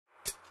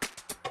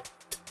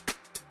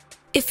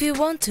If you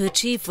want to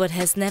achieve what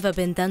has never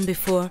been done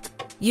before,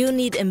 you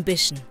need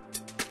ambition.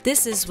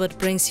 This is what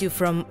brings you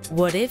from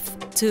what if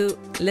to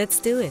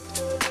let's do it.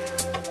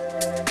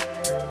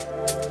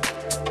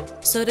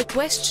 So the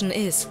question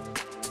is,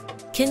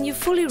 can you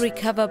fully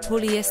recover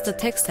polyester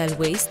textile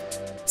waste,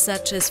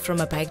 such as from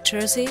a bike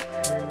jersey?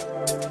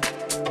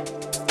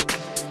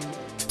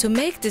 To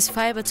make this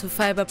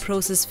fiber-to-fiber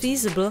process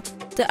feasible,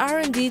 the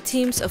R&D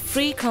teams of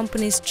 3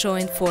 companies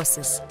joined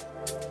forces.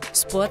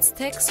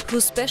 Sportstex,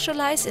 who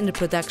specialize in the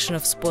production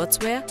of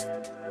sportswear,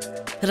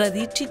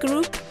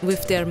 RadiciGroup,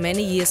 with their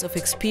many years of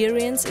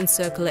experience in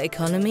circular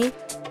economy,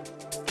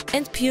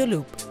 and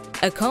Loop,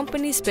 a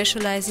company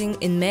specializing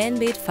in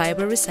man-made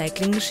fiber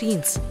recycling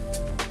machines.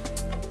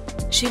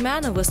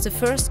 Shimano was the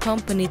first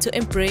company to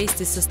embrace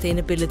this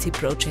sustainability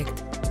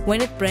project,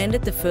 when it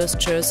branded the first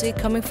jersey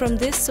coming from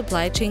this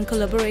supply chain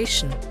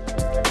collaboration.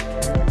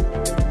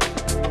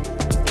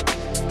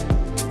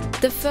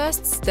 The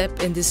first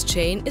step in this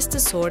chain is the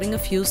sorting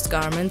of used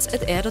garments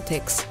at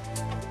Erdotex.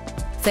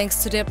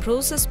 Thanks to their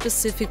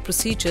process-specific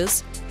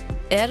procedures,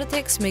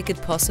 Erdotex make it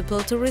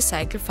possible to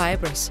recycle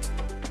fibers,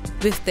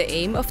 with the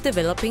aim of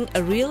developing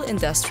a real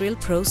industrial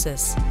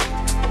process.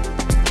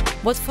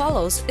 What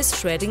follows is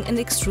shredding and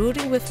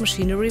extruding with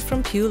machinery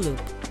from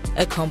Loop,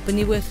 a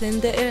company within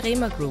the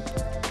ITMA group.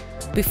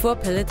 Before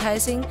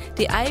pelletizing,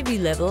 the IV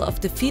level of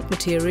the feed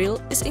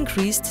material is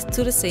increased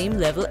to the same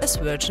level as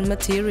virgin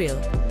material.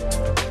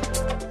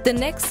 The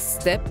next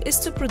step is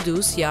to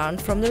produce yarn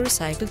from the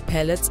recycled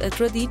pellets at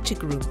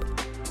RadiciGroup,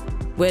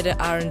 where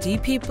the R&D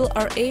people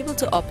are able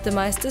to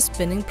optimize the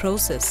spinning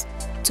process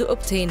to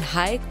obtain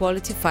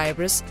high-quality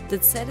fibers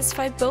that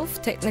satisfy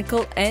both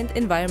technical and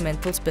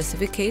environmental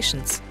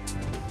specifications.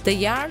 The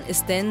yarn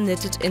is then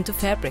knitted into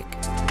fabric.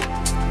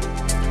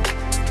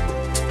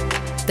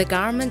 The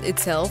garment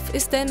itself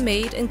is then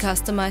made and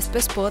customized by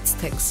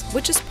Sportstex,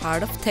 which is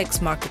part of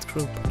TEXmarket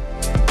Group.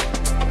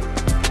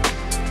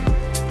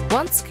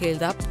 Once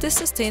scaled up, this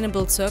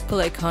sustainable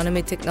circular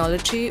economy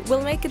technology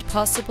will make it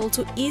possible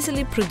to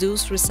easily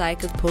produce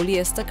recycled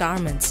polyester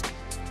garments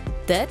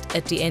that,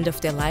 at the end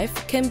of their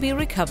life, can be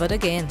recovered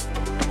again.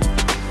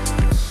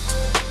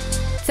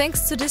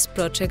 Thanks to this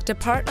project, the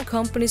partner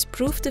companies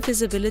proved the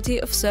feasibility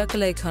of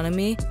circular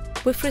economy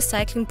with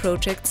recycling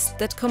projects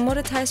that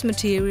commoditize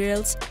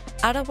materials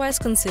otherwise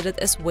considered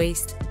as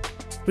waste,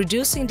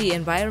 reducing the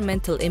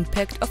environmental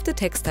impact of the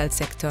textile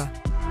sector.